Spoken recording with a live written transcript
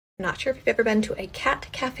I'm not sure if you've ever been to a cat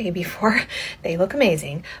cafe before. They look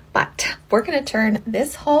amazing, but we're gonna turn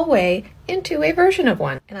this hallway into a version of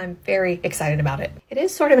one, and I'm very excited about it. It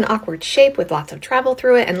is sort of an awkward shape with lots of travel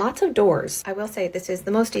through it and lots of doors. I will say this is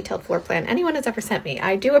the most detailed floor plan anyone has ever sent me.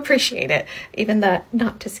 I do appreciate it, even the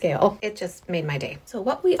not to scale. It just made my day. So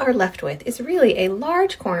what we are left with is really a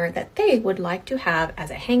large corner that they would like to have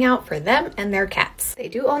as a hangout for them and their cats. They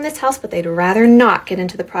do own this house, but they'd rather not get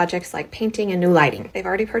into the projects like painting and new lighting. They've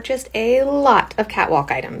already purchased a lot of catwalk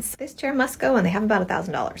items. This chair must go, and they have about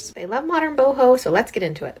 $1,000. They love modern boho, so let's get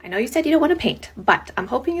into it. I know you said you don't want to paint, but I'm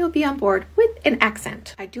hoping you'll be on board with an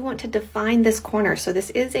accent. I do want to define this corner, so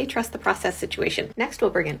this is a trust the process situation. Next,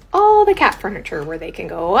 we'll bring in all the cat furniture where they can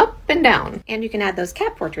go up and down, and you can add those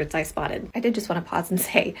cat portraits I spotted. I did just want to pause and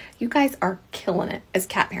say, you guys are killing it as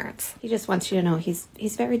cat parents. He just wants you to know he's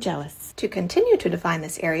very jealous. To continue to define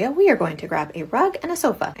this area, we are going to grab a rug and a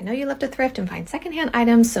sofa. I know you love to thrift and find secondhand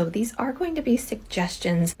items, so these are going to be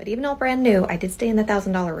suggestions, but even though brand new, I did stay in the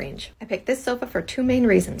 $1,000 range. I picked this sofa for two main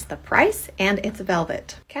reasons: the price and it's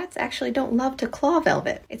velvet. Cats actually don't love to claw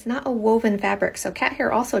velvet. It's not a woven fabric, so cat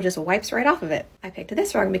hair also just wipes right off of it. I picked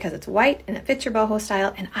this rug because it's white and it fits your boho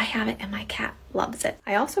style, and I have it and my cat loves it.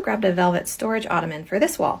 I also grabbed a velvet storage ottoman for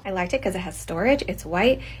this wall. I liked it because it has storage, it's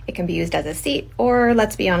white, it can be used as a seat, or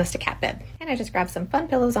let's be honest, a cat bed. And I just grabbed some fun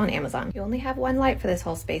pillows on Amazon. You only have one light for this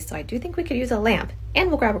whole space, so I do think we could use a lamp. And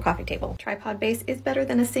we'll grab a coffee table. Tripod base is better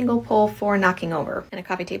than a single pole for knocking over. And a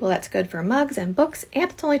coffee table that's good for mugs and books, and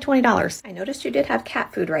it's only $20. I noticed you did have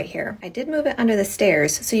cat food right here. I did move it under the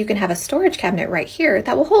stairs, so you can have a storage cabinet right here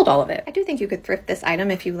that will hold all of it. I do think you could thrift this item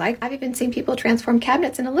if you like. I've even seen people transform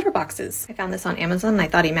cabinets into litter boxes. I found this on Amazon and I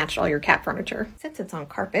thought he matched all your cat furniture. Since it's on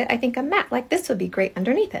carpet, I think a mat like this would be great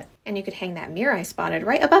underneath it. And you could hang that mirror I spotted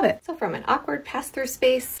right above it. So from an awkward pass-through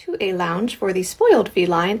space to a lounge for the spoiled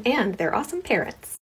feline and their awesome parents.